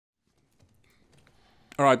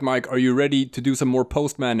All right, Mike, are you ready to do some more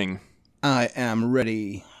post-manning? I am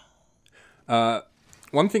ready.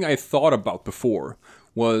 One thing I thought about before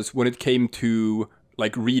was when it came to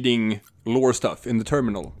like reading lore stuff in the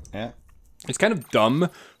terminal. Yeah. It's kind of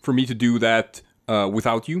dumb for me to do that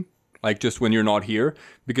without you, like just when you're not here,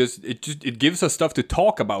 because it gives us stuff to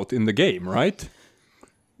talk about in the game, right?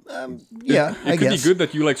 Yeah, it could be good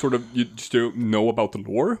that you like sort of you just know about the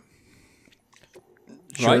lore,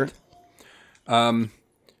 sure. right?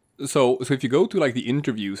 So if you go to like the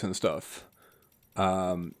interviews and stuff,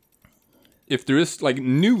 if there is like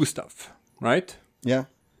new stuff, right? Yeah.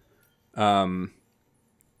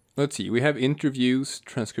 Let's see. We have interviews,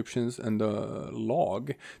 transcriptions, and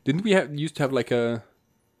log. Didn't we used to have like the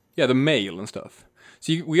mail and stuff?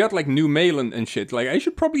 See, we got like new mail and shit. Like I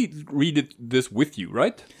should probably read this with you,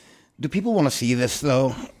 right? Do people want to see this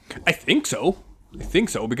though? I think so.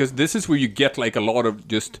 Because this is where you get like a lot of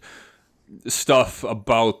just stuff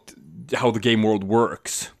about how the game world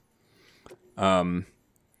works.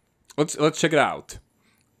 Let's check it out.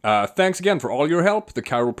 Thanks again for all your help. The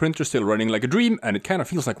chiral printer's still running like a dream, and it kind of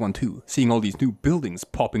feels like one too, seeing all these new buildings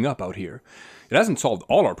popping up out here. It hasn't solved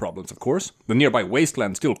all our problems, of course. The nearby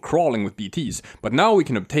wasteland's still crawling with BTs, but now we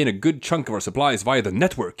can obtain a good chunk of our supplies via the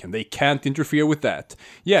network, and they can't interfere with that.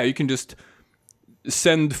 Yeah, you can just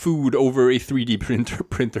send food over a 3D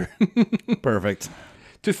printer. Perfect.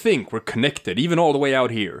 To think we're connected, even all the way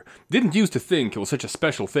out here. Didn't used to think it was such a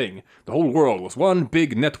special thing. The whole world was one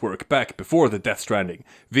big network back before the Death Stranding.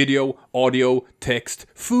 Video, audio, text,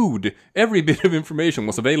 food. Every bit of information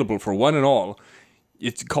was available for one and all.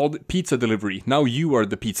 It's called pizza delivery. Now you are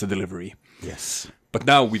the pizza delivery. Yes. But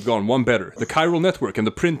now we've gone one better. The chiral network and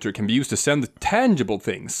the printer can be used to send tangible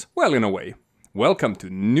things. Well, in a way. Welcome to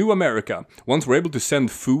New America. Once we're able to send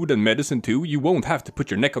food and medicine too, you won't have to put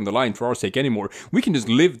your neck on the line for our sake anymore. We can just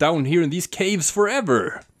live down here in these caves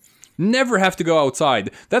forever. Never have to go outside.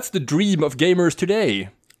 That's the dream of gamers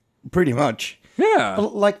today. Pretty much. Yeah.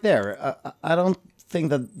 But like there, I don't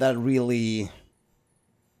think that really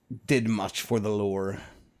did much for the lore.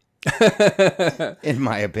 In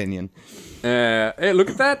my opinion. Hey, look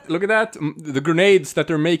at that. Look at that. The grenades that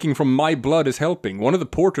they're making from my blood is helping. One of the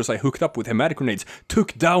porters I hooked up with hematic grenades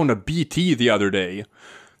took down a BT the other day.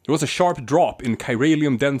 There was a sharp drop in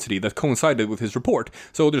chiralium density that coincided with his report,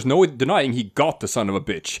 so there's no denying he got the son of a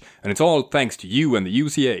bitch. And it's all thanks to you and the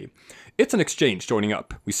UCA. It's an exchange joining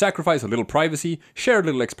up. We sacrifice a little privacy, share a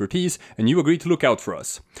little expertise, and you agree to look out for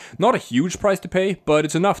us. Not a huge price to pay, but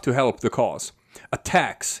it's enough to help the cause. A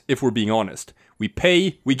tax, if we're being honest. We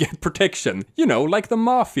pay, we get protection. You know, like the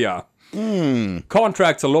mafia.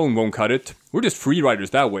 Contracts alone won't cut it. We're just free riders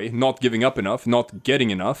that way, not giving up enough, not getting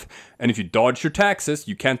enough. And if you dodge your taxes,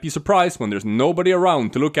 you can't be surprised when there's nobody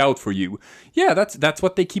around to look out for you. Yeah, that's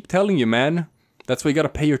what they keep telling you, man. That's why you gotta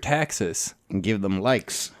pay your taxes. And give them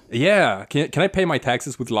likes. Yeah, can I pay my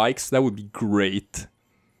taxes with likes? That would be great.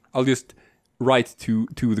 I'll just write to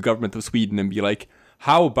the government of Sweden and be like,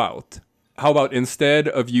 how about instead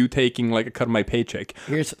of you taking like a cut of my paycheck,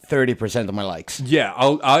 here's 30% of my likes. Yeah,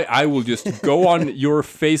 I will just go on your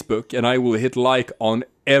Facebook and I will hit like on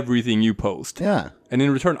everything you post. Yeah. And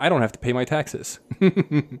in return, I don't have to pay my taxes.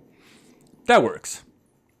 That works.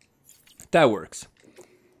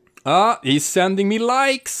 He's sending me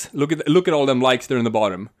likes. Look at all them likes there in the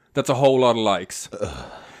bottom. That's a whole lot of likes.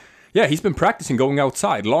 Ugh. Yeah, he's been practicing going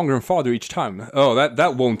outside longer and farther each time. Oh,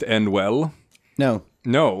 that won't end well. No.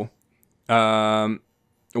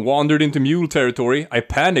 Wandered into mule territory. I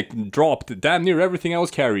panicked and dropped damn near everything I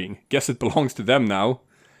was carrying. Guess it belongs to them now.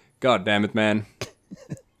 God damn it, man.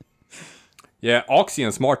 Yeah, oxy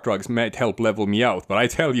and smart drugs might help level me out, but I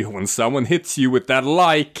tell you, when someone hits you with that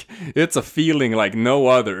like, it's a feeling like no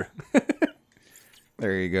other.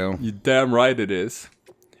 There you go. You damn right it is.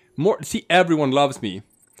 See, everyone loves me.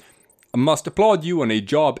 I must applaud you on a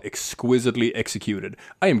job exquisitely executed.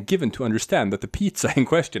 I am given to understand that the pizza in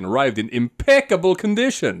question arrived in impeccable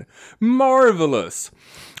condition. Marvelous!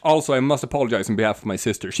 Also, I must apologize on behalf of my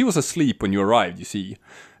sister. She was asleep when you arrived, you see.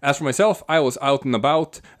 As for myself, I was out and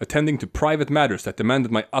about, attending to private matters that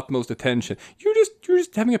demanded my utmost attention. You're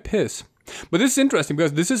just having a piss. But this is interesting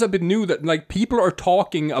because this is a bit new that like people are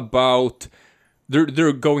talking about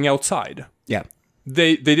they're going outside. Yeah.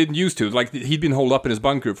 They didn't used to. Like, he'd been holed up in his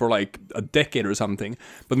bunker for like a decade or something.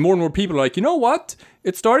 But more and more people are like, you know what?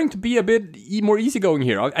 It's starting to be a bit more easygoing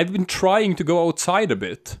here. I've been trying to go outside a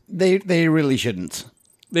bit. They really shouldn't.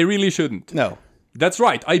 They really shouldn't. No. That's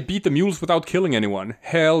right. I beat the mules without killing anyone.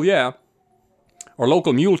 Hell yeah. Our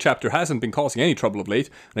local mule chapter hasn't been causing any trouble of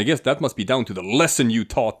late, and I guess that must be down to the lesson you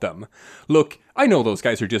taught them. Look, I know those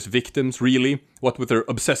guys are just victims, really, what with their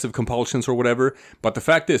obsessive compulsions or whatever, but the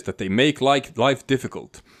fact is that they make life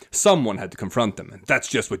difficult. Someone had to confront them, and that's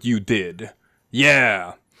just what you did.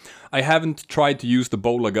 Yeah. I haven't tried to use the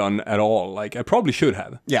bola gun at all, like, I probably should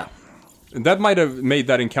have. Yeah. That might have made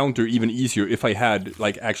that encounter even easier if I had,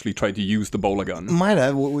 like, actually tried to use the bola gun. Might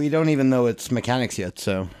have. We don't even know its mechanics yet,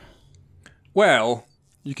 so... Well,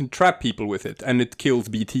 you can trap people with it, and it kills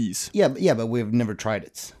BTs. Yeah, but we've never tried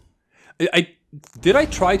it. Did I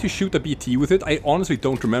try to shoot a BT with it? I honestly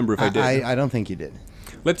don't remember if I did. I don't think you did.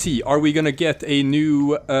 Let's see, are we gonna get a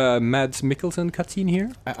new Mads Mikkelsen cutscene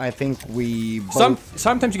here? I think we both...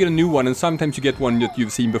 Sometimes you get a new one, and sometimes you get one that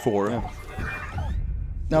you've seen before. Yeah.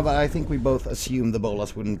 No, but I think we both assumed the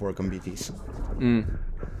bolas wouldn't work on BTs.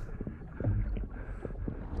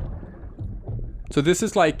 So this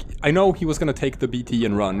is like... I know he was gonna take the BT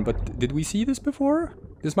and run, but did we see this before?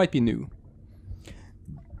 This might be new.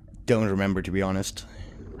 Don't remember, to be honest.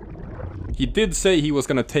 He did say he was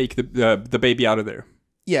gonna take the baby out of there.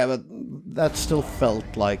 Yeah, but that still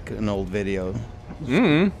felt like an old video.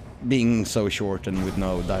 Being so short and with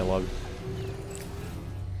no dialogue.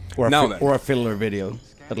 Or a filler video,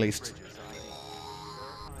 at least.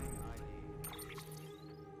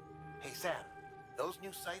 Hey Sam, those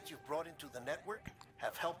new sites you've brought into the network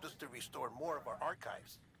have helped us to restore more of our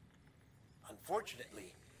archives.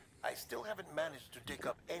 Unfortunately, I still haven't managed to dig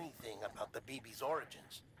up anything about the BB's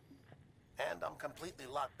origins. And I'm completely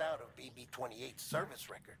locked out of BB-28's service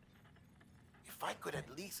record. If I could at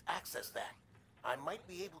least access that, I might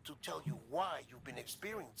be able to tell you why you've been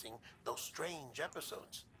experiencing those strange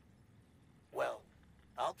episodes. Well,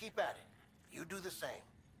 I'll keep at it. You do the same.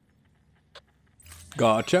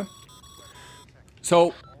 Gotcha.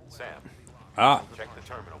 So... Sam, check the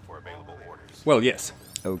terminal for available orders. Well, yes.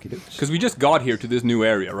 Okie doke. Because we just got here to this new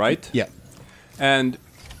area, right? Yeah. And...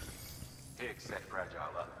 Higgs set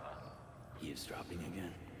Fragile up. Eavesdropping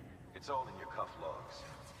again. It's all in your cuff logs.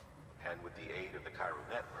 And with the aid of the Cairo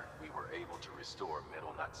network, we were able to restore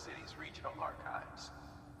Middle Knot City's regional archives.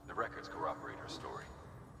 The records corroborate her story.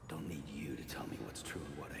 Don't need you to tell me what's true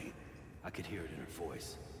and what ain't. I could hear it in her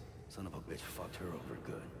voice. Son of a bitch fucked her over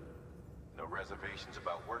good. No reservations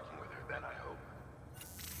about working with her then, I hope.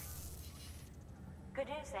 Good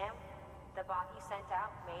news, Sam. The bot you sent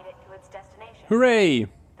out made it to its destination. Hooray!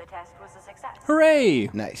 The test was a success. Hooray!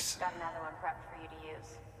 Nice. Got another one prepped for you to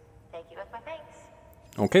use. Take you with my thanks.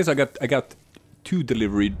 Okay, so I got 2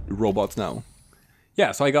 delivery robots now.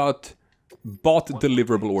 Yeah, so I got bot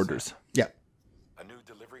deliverable orders. Yeah. A new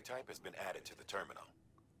delivery type has been added to the terminal.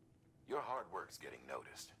 Your hard work's getting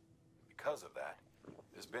noticed. Because of that,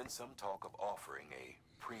 there's been some talk of offering a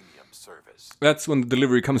premium service. That's when the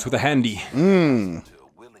delivery comes with a handy. To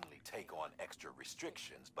willingly take on extra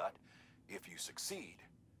restrictions, but if you succeed,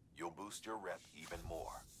 you'll boost your rep even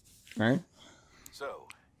more. Right. So,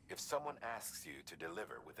 if someone asks you to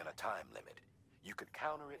deliver within a time limit, you could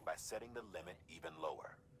counter it by setting the limit even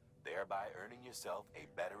lower, thereby earning yourself a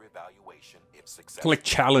better evaluation if successful. Like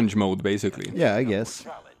challenge mode, basically. Yeah, I guess.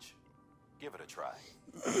 Challenge. Give it a try.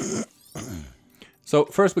 So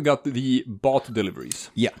first we got the bot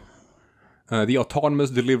deliveries. Yeah. The autonomous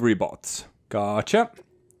delivery bots. Gotcha.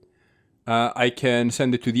 I can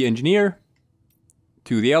send it to the engineer,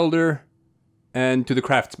 to the elder, and to the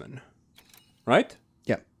craftsman. Right?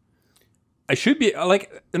 Yeah. I should be,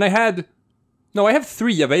 like, and I had... No, I have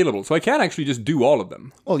 3 available, so I can actually just do all of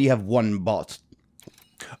them. Well, you have one bot.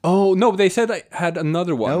 Oh, no, they said I had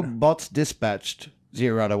another one. No, bots dispatched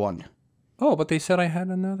 0 out of 1. Oh, but they said I had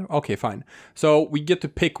another... Okay, fine. So we get to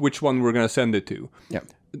pick which one we're going to send it to. Yeah.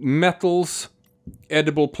 Metals,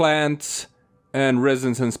 edible plants, and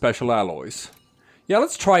resins and special alloys. Yeah,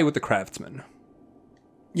 let's try with the craftsman.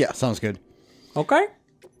 Yeah, sounds good. Okay?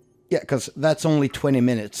 Yeah, because that's only 20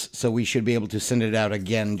 minutes, so we should be able to send it out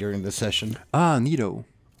again during the session. Ah, neato.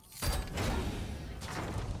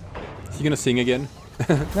 Is he gonna sing again?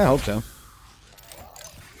 I hope so.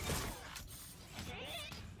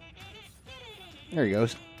 There he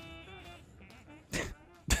goes.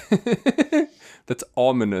 That's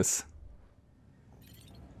ominous.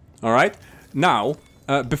 Alright, now,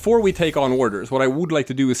 before we take on orders, what I would like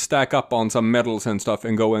to do is stack up on some metals and stuff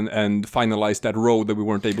and go and finalize that road that we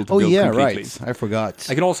weren't able to build completely. Right. I forgot.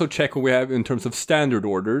 I can also check what we have in terms of standard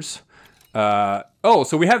orders.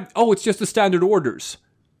 So we have... Oh, it's just the standard orders.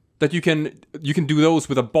 That you can do those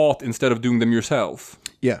with a bot instead of doing them yourself.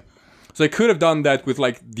 Yeah. So I could have done that with,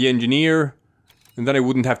 like, the engineer, and then I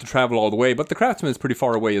wouldn't have to travel all the way, but the craftsman is pretty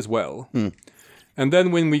far away as well. And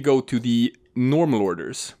then when we go to the normal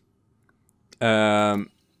orders,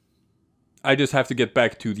 I just have to get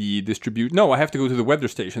back to the distribute. No, I have to go to the weather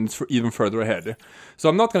stations for even further ahead. So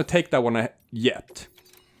I'm not going to take that one yet.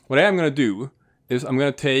 What I am going to do is I'm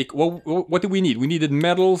going to take... Well, what did we need? We needed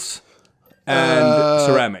metals and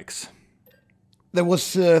ceramics. There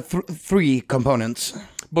was 3 components.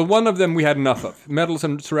 But one of them we had enough of. Metals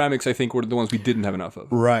and ceramics, I think, were the ones we didn't have enough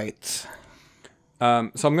of. Right. So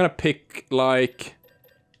I'm going to pick, like...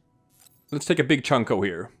 Let's take a big chunko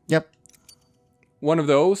here. Yep. One of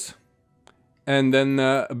those. And then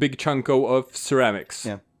a big chunko of ceramics.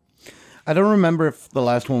 Yeah. I don't remember if the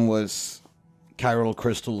last one was chiral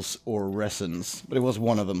crystals or resins, but it was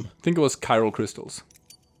one of them. I think it was chiral crystals.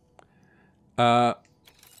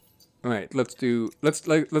 Alright, let's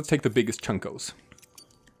take the biggest chunkos.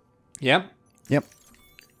 Yeah? Yep.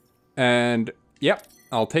 And, yep,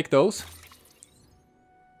 I'll take those.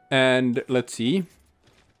 And, let's see.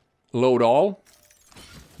 Load all.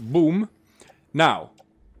 Boom. Now,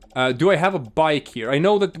 do I have a bike here? I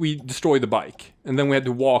know that we destroyed the bike, and then we had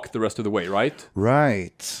to walk the rest of the way, right?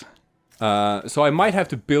 Right. So I might have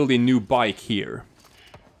to build a new bike here.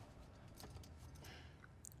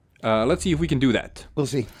 Let's see if we can do that. We'll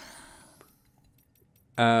see.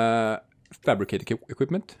 Fabricate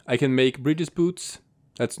equipment. I can make Bridges boots.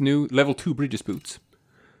 That's new. Level 2 Bridges boots.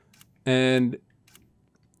 And...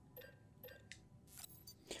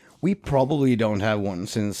 We probably don't have one,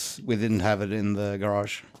 since we didn't have it in the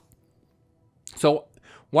garage. So,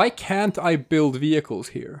 why can't I build vehicles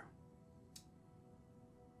here?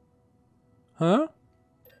 Huh?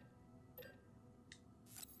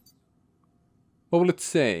 What will it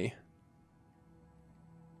say?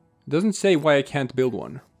 It doesn't say why I can't build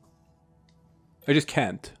one. I just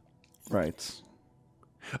can't. Right.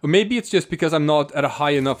 Or maybe it's just because I'm not at a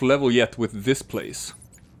high enough level yet with this place.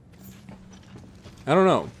 I don't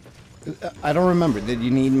know. I don't remember. Did you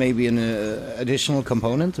need maybe an additional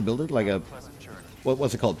component to build it? Like a...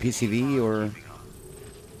 What's it called? PCV or...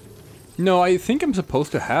 No, I think I'm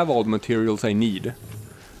supposed to have all the materials I need.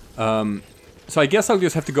 So I guess I'll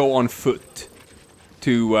just have to go on foot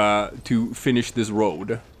to finish this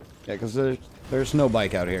road. Yeah, because there's no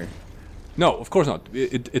bike out here. No, of course not.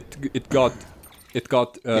 It got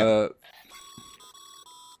Yeah.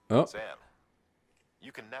 Oh. Sam,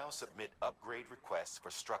 you can now submit upgrade requests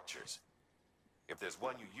for structures. If there's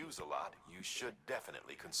one you use a lot, you should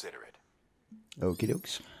definitely consider it. Okie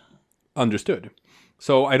dokes. Understood.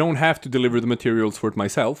 So I don't have to deliver the materials for it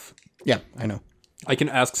myself. Yeah, I know. I can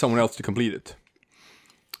ask someone else to complete it.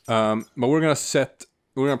 But we're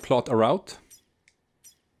gonna plot a route.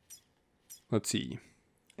 Let's see.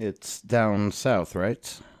 It's down south,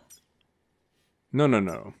 right?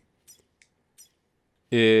 No.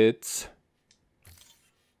 It's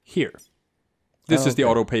here. This is the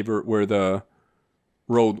auto paver where the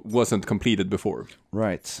road wasn't completed before.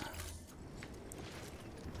 Right.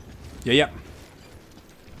 Yeah.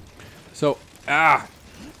 So, yeah.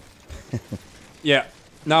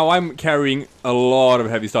 Now I'm carrying a lot of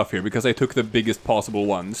heavy stuff here because I took the biggest possible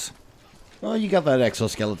ones. Well, you got that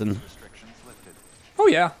exoskeleton. Oh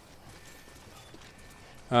yeah.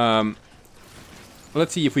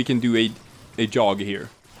 Let's see if we can do a jog here.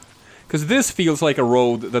 Because this feels like a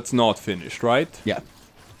road that's not finished, right? Yeah.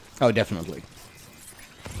 Oh, definitely.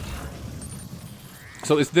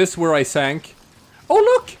 So is this where I sank? Oh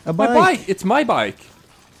look! A My bike! bike! It's my bike!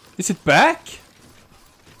 Is it back?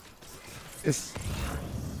 Is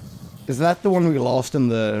that the one we lost in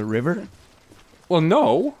the river? Well,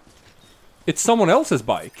 no. It's someone else's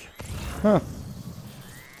bike. Huh.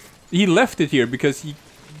 He left it here because you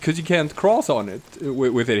can't cross on it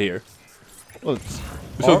with it here. Well,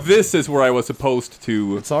 So this is where I was supposed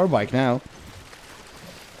to... it's our bike now.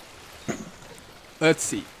 Let's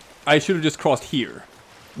see. I should have just crossed here.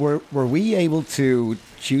 Were we able to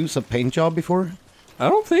choose a paint job before? I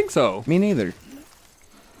don't think so. Me neither.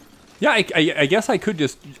 Yeah, I guess I could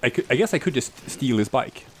just... I guess I could just steal his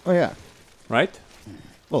bike. Oh, yeah. Right?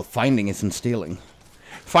 Well, finding isn't stealing.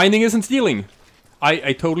 Finding isn't stealing.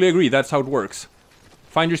 I totally agree. That's how it works.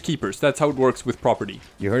 Finders keepers. That's how it works with property.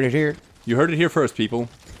 You heard it here? You heard it here first, people.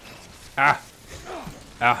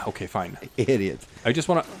 Okay, fine. Idiot. I just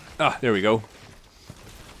wanna... there we go.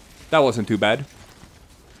 That wasn't too bad.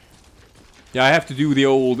 Yeah, I have to do the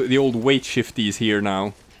old weight shifties here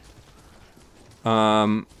now.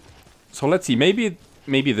 So let's see. Maybe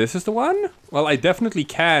this is the one? Well, I definitely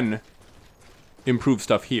can improve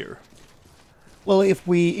stuff here. Well, if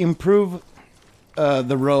we improve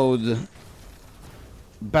the road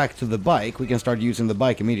back to the bike, we can start using the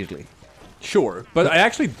bike immediately. Sure, but I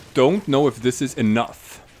actually don't know if this is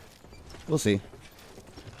enough. We'll see.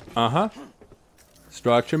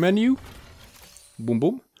 Structure menu. Boom,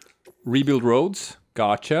 boom. Rebuild roads.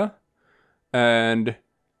 Gotcha. And...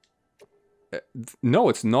 no,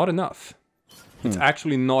 it's not enough. It's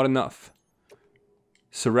actually not enough.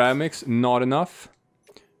 Ceramics, not enough.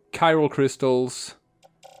 Chiral crystals.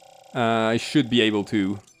 I should be able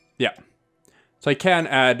to... yeah. So I can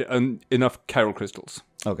add enough chiral crystals.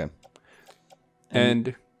 Okay.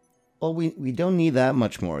 And... well, we don't need that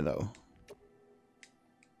much more, though.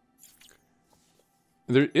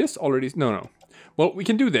 there is already... no. Well, we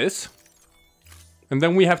can do this. And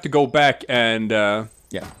then we have to go back and...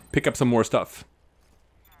 yeah. Pick up some more stuff.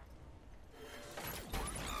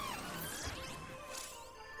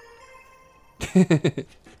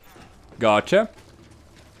 Gotcha.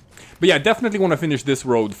 But yeah, definitely want to finish this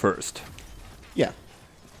road first. Yeah.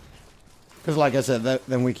 Because like I said,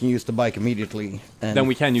 then we can use the bike immediately. And then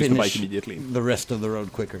we can use the bike finish immediately. the rest of the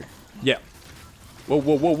road quicker. Yeah. Whoa,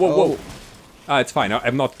 whoa, whoa, whoa, whoa. Ah, it's fine.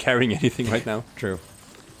 I'm not carrying anything right now. True.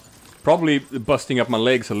 Probably busting up my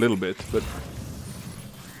legs a little bit, but...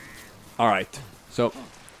 alright. So,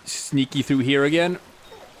 sneaky through here again.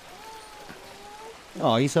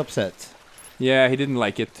 Oh, he's upset. Yeah, he didn't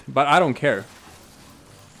like it. But I don't care.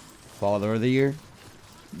 Father of the year?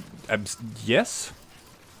 Yes.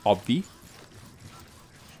 Obvi.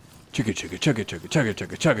 Chugga chugga chugga chugga chugga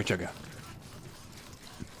chugga chugga chugga.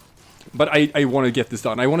 But I want to get this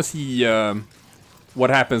done. I want to see what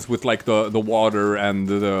happens with like the water and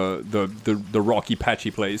the rocky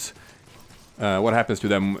patchy place. What happens to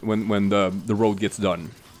them when the road gets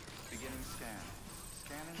done? Beginning scan.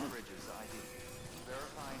 Scanning bridges ID.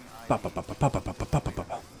 Verifying ID.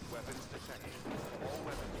 Weapons detected. All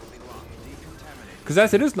weapons will be locked. Decontaminated. Because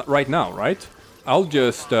as it is right now, right? I'll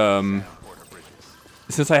just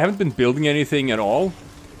since I haven't been building anything at all,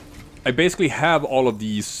 I basically have all of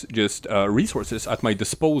these just resources at my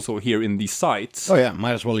disposal here in these sites. Oh yeah,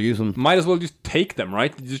 might as well use them. Might as well just take them,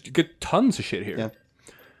 right? You just get tons of shit here. Yeah.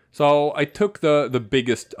 So I took the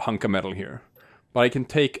biggest hunk of metal here. But I can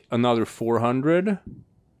take another 400.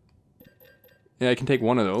 Yeah, I can take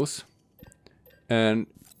one of those. And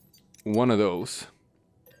one of those.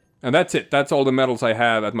 And that's it. That's all the metals I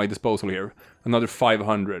have at my disposal here. Another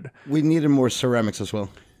 500. We needed more ceramics as well.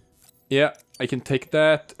 Yeah, I can take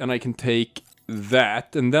that, and I can take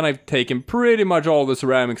that. And then I've taken pretty much all the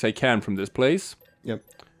ceramics I can from this place. Yep.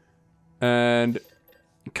 And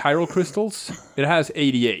chiral crystals, it has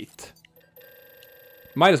 88.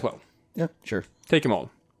 Might as well. Yeah, sure. Take them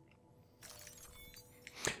all.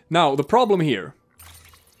 Now, the problem here...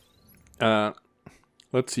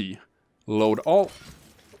 let's see. Load all.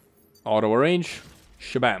 Auto arrange.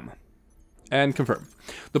 Shabam. And confirm.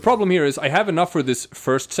 The problem here is I have enough for this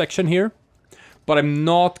first section here, but I'm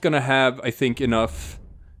not gonna have, I think, enough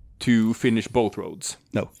to finish both roads.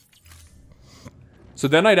 No. So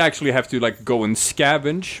then I'd actually have to like go and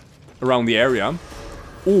scavenge around the area,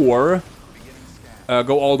 or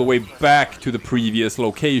go all the way back to the previous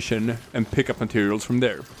location and pick up materials from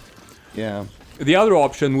there. Yeah. The other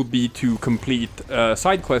option would be to complete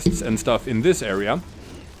side quests and stuff in this area.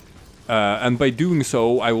 And by doing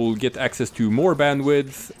so, I will get access to more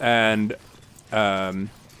bandwidth, and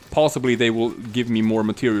possibly they will give me more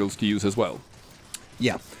materials to use as well.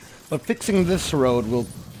 Yeah. But fixing this road will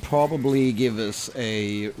probably give us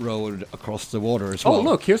a road across the water as well. Oh,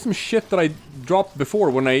 look, here's some shit that I dropped before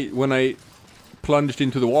when I plunged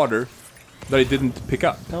into the water that I didn't pick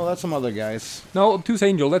up. No, that's some other guys. No, Obtuse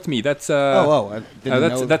Angel, that's me. That's I didn't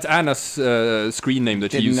know. that's Anna's screen name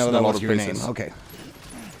that she uses in a lot of places. Name. Okay.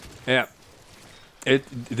 Yeah.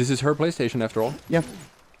 This is her PlayStation after all. Yeah.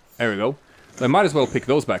 There we go. So I might as well pick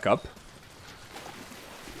those back up.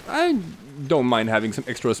 I don't mind having some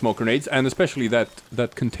extra smoke grenades, and especially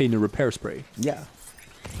that container repair spray. Yeah.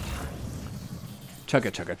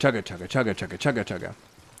 Chugga chugga chugga chugga chugga chugga chugga chugga.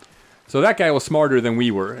 So that guy was smarter than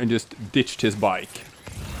we were and just ditched his bike.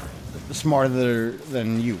 Smarter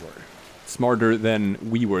than you were. Smarter than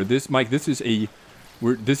we were. Mike, this is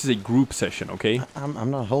a group session, okay?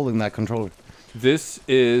 I'm not holding that controller. This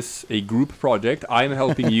is a group project. I'm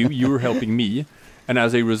helping you, you're helping me, and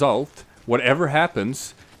as a result, whatever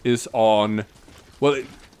happens is on... well,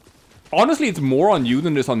 honestly, it's more on you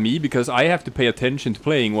than it is on me, because I have to pay attention to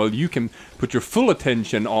playing while you can put your full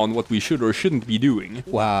attention on what we should or shouldn't be doing.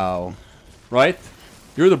 Wow. Right?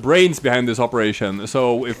 You're the brains behind this operation,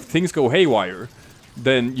 so if things go haywire,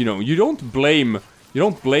 then, you know, you don't blame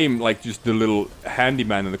like just the little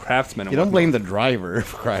handyman and the craftsman and You don't whatnot. blame the driver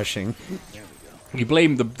for crashing. You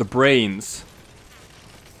blame the brains.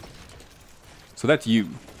 So that's you.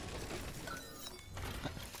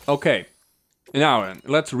 Okay. Now then,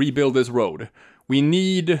 let's rebuild this road. We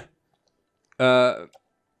need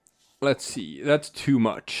let's see. That's too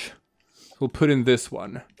much. We'll put in this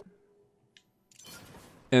one.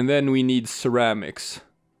 And then we need ceramics.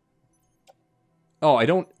 Oh, I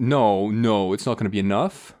don't... No, it's not going to be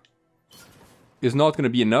enough. It's not going to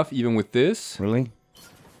be enough even with this. Really?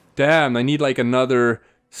 Damn, I need like another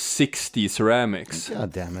 60 ceramics.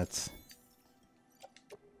 God damn it.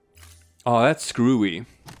 Oh, that's screwy.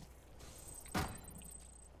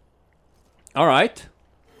 Alright.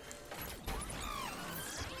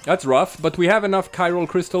 That's rough, but we have enough chiral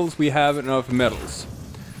crystals, we have enough metals.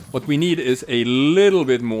 What we need is a little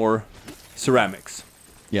bit more ceramics.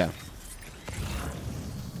 Yeah.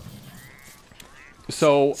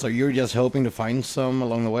 So you're just hoping to find some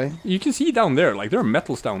along the way? you can see down there, like there are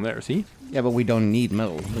metals down there, see? Yeah, but we don't need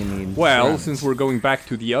metal. We need Well, ceramics. since we're going back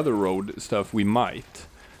to the other road stuff, we might.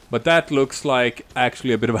 But that looks like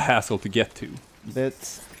actually a bit of a hassle to get to.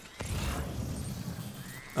 Bits.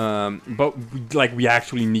 But like we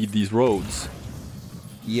actually need these roads.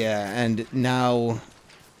 Yeah, and now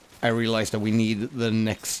I realize that we need the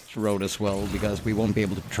next road as well, because we won't be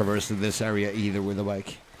able to traverse this area either with a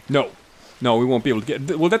bike. No, we won't be able to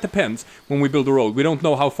get... Well, that depends when we build a road. We don't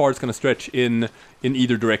know how far it's going to stretch in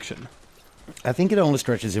either direction. I think it only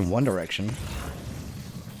stretches in one direction.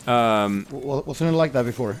 Wasn't it like that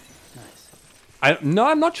before? No,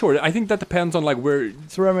 I'm not sure. I think that depends on like where...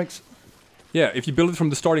 Ceramics. Yeah, if you build it from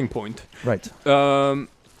the starting point. Right.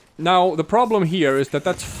 Now, the problem here is that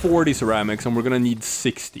that's 40 ceramics and we're going to need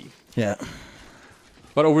 60. Yeah.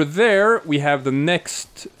 But over there, we have the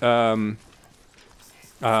next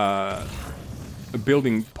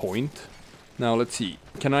building point. Now, let's see.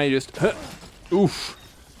 Can I just... Oof.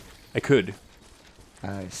 I could.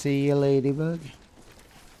 I see a ladybug.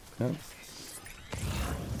 No.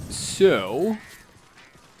 So...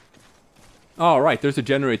 Oh, right, there's a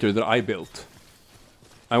generator that I built.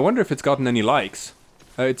 I wonder if it's gotten any likes.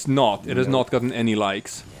 It's not. It has not gotten any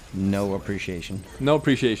likes. No appreciation. No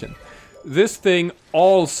appreciation. This thing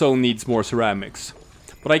also needs more ceramics.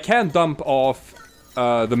 But I can dump off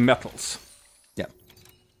the metals. Yeah.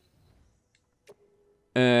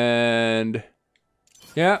 And...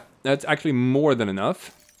 yeah, that's actually more than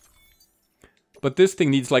enough. But this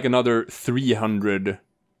thing needs like another 300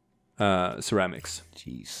 ceramics.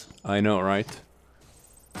 Jeez. I know, right?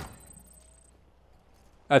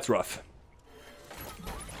 That's rough.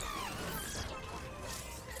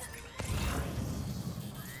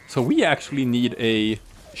 So we actually need a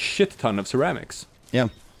shit ton of ceramics. Yeah.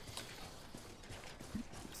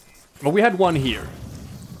 But we had one here.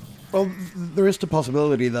 Well, there is the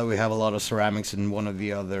possibility that we have a lot of ceramics in one of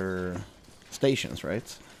the other stations,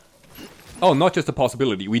 right? Oh, not just a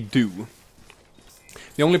possibility, we do.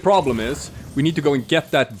 The only problem is, we need to go and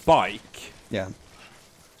get that bike. Yeah.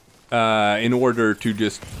 In order to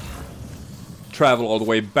just travel all the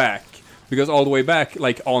way back. Because all the way back,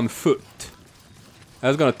 like, on foot.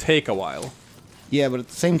 That's gonna take a while. Yeah, but at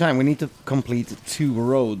the same time, we need to complete 2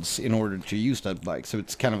 roads in order to use that bike, so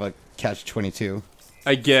it's kind of a catch-22.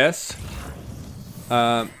 I guess.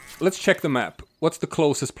 Let's check the map. What's the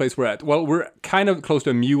closest place we're at? Well, we're kind of close to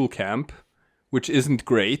a mule camp, which isn't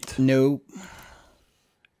great. No.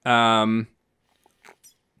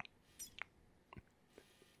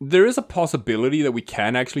 There is a possibility that we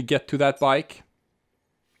can actually get to that bike.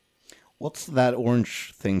 What's that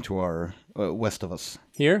orange thing to our west of us?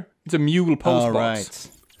 Here? It's a mule post Oh, box.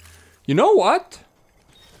 right. You know what?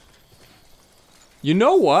 You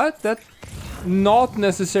know what? That's not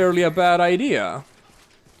necessarily a bad idea.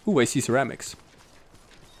 Ooh, I see ceramics.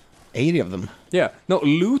 80 of them. Yeah. No,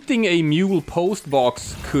 looting a mule post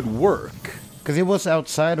box could work. Because it was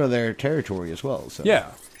outside of their territory as well, so...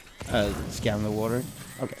 Yeah. Scan the water.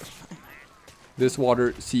 Okay. This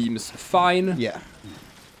water seems fine. Yeah.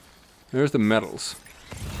 There's the metals.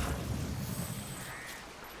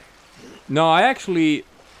 No, I actually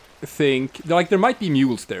think... like, there might be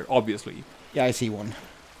mules there, obviously. Yeah, I see one.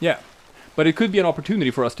 Yeah. But it could be an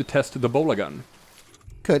opportunity for us to test the bola gun.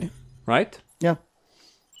 Could. Right? Yeah.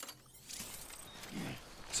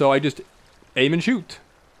 So I just aim and shoot.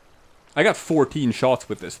 I got 14 shots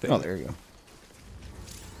with this thing. Oh, there you go.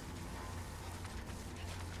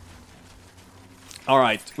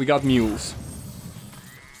 Alright, we got mules.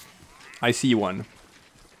 I see one.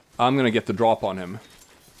 I'm gonna get the drop on him.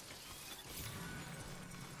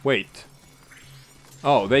 Wait.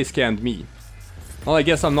 Oh, they scanned me. Well, I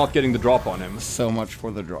guess I'm not getting the drop on him. So much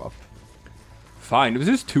for the drop. Fine, there's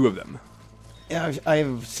just 2 of them. Yeah,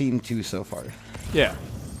 I've seen 2 so far. Yeah.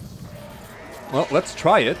 Well, let's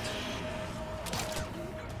try it.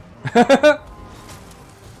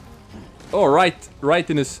 Oh, right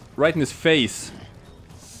in his face.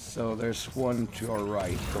 So there's one to our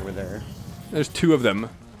right over there. There's 2 of them.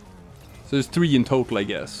 So there's 3 in total, I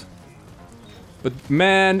guess. But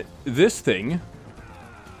man, this thing...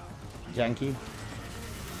 Janky,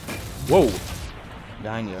 Whoa.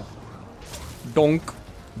 behind you. Donk.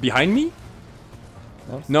 Behind me?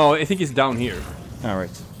 No? No, I think he's down here.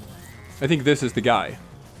 Alright. I think this is the guy.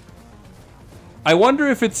 I wonder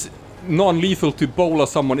if it's non-lethal to bola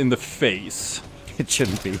someone in the face. It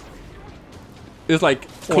shouldn't be. It's like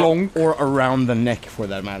clonk. Or around the neck, for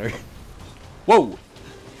that matter. Whoa!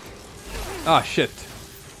 Ah, shit.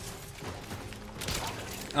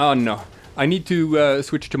 Oh no. I need to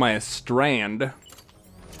switch to my strand.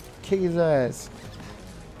 Kick his ass.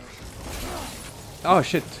 Oh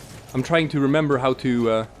shit. I'm trying to remember how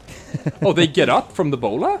to... Oh, they get up from the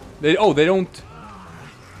bola? They don't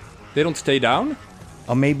stay down?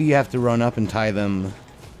 Oh, maybe you have to run up and tie them.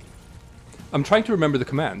 I'm trying to remember the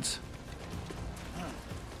commands.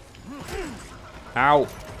 Ow.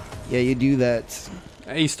 Yeah, you do that.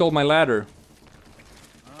 He stole my ladder.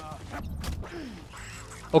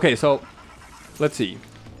 Okay, so... Let's see.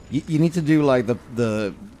 You need to do like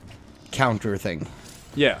the counter thing.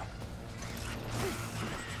 Yeah.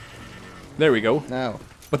 There we go. Now.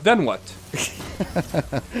 But then what?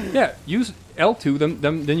 Yeah, use L2,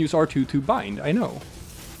 then use R2 to bind. I know.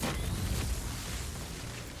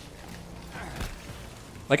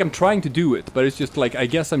 Like, I'm trying to do it, but it's just like, I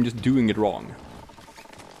guess I'm just doing it wrong.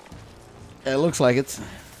 It looks like it.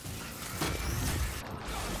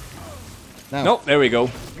 Now. Nope, there we go.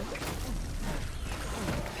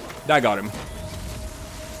 That got him.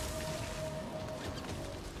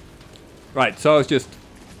 Right, so I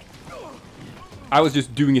was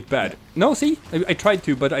just doing it bad. No, see? I tried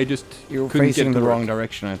to, but I just You were couldn't get facing it to the work. wrong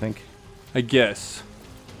direction, I think. I guess.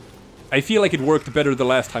 I feel like it worked better the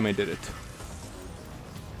last time I did it.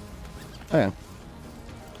 Oh yeah.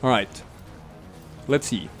 Alright. Let's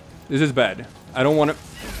see. This is bad. I don't want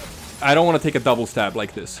to take a double stab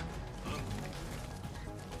like this.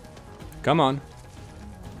 Come on.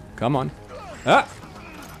 Come on. Ah!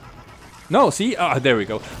 No, see? Ah, there we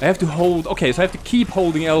go. I have to hold... Okay, so I have to keep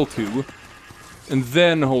holding L2. And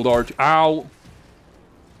then hold R2. Ow!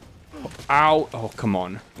 Ow! Oh, come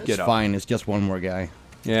on. Get It's up. fine, it's just one more guy.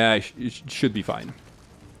 Yeah, it should be fine.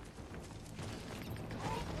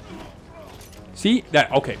 See? That,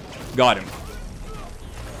 okay. Got him.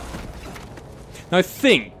 Now I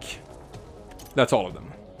think that's all of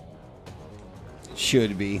them.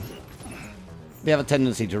 Should be. They have a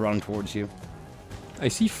tendency to run towards you. I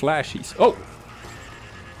see flashies. Oh!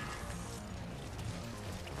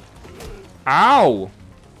 Ow!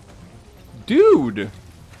 Dude! You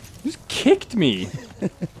just kicked me!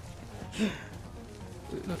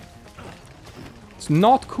 It's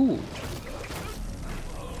not cool.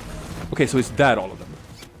 Okay, so it's that all of them.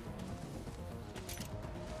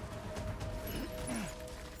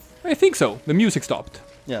 I think so. The music stopped.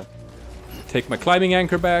 Yeah. Take my climbing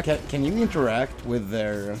anchor back. Can you interact with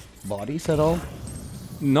their bodies at all?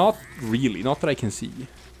 Not really, not that I can see.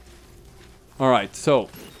 Alright, so...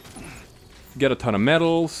 Get a ton of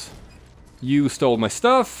medals. You stole my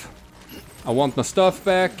stuff. I want my stuff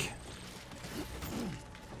back.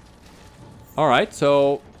 Alright,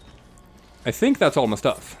 so... I think that's all my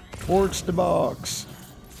stuff. Towards the box.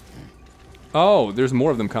 Oh, there's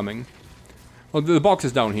more of them coming. Well, the box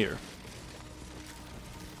is down here.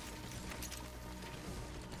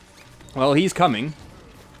 Well, he's coming.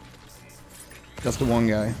 Just the one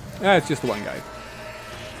guy. Yeah, it's just the one guy.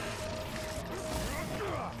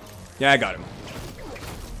 Yeah, I got him.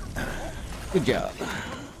 Good job.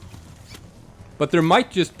 But there might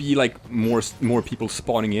just be, like, more people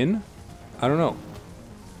spawning in. I don't know.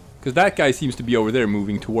 Because that guy seems to be over there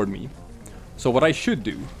moving toward me. So what I should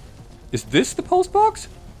do... Is this the post box?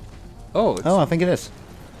 Oh, it's, I think it is.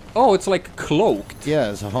 oh, it's like cloaked.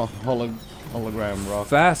 Yeah, it's a hologram rock.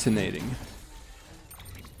 Fascinating.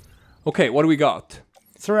 Okay, what do we got?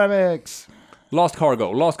 Ceramics. Lost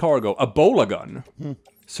cargo, a bola gun,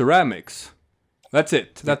 ceramics. That's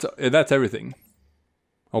it. That's everything.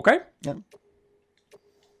 Okay? Yeah.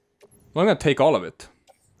 Well, I'm gonna take all of it.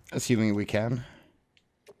 Assuming we can.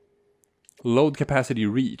 Load capacity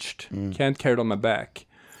reached. Can't carry it on my back.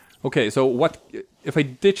 Okay, so what... If I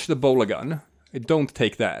ditch the bola gun, I don't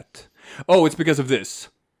take that. Oh, it's because of this.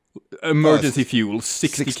 Emergency fuel,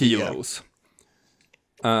 60 kilos.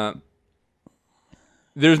 Yeah.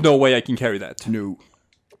 There's no way I can carry that. No.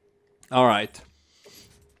 Alright.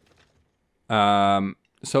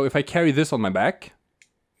 So if I carry this on my back,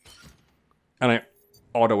 and I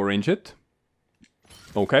auto-arrange it.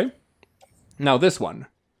 Okay. Now this one.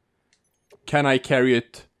 Can I carry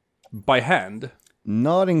it by hand?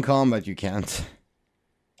 Not in combat, you can't.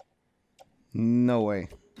 No way.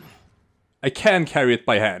 I can carry it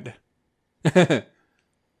by hand.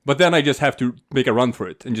 But then I just have to make a run for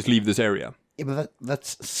it and just leave this area. Yeah, but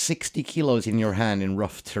that's 60 kilos in your hand in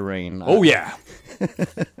rough terrain. Oh yeah!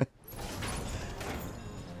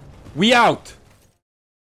 We out!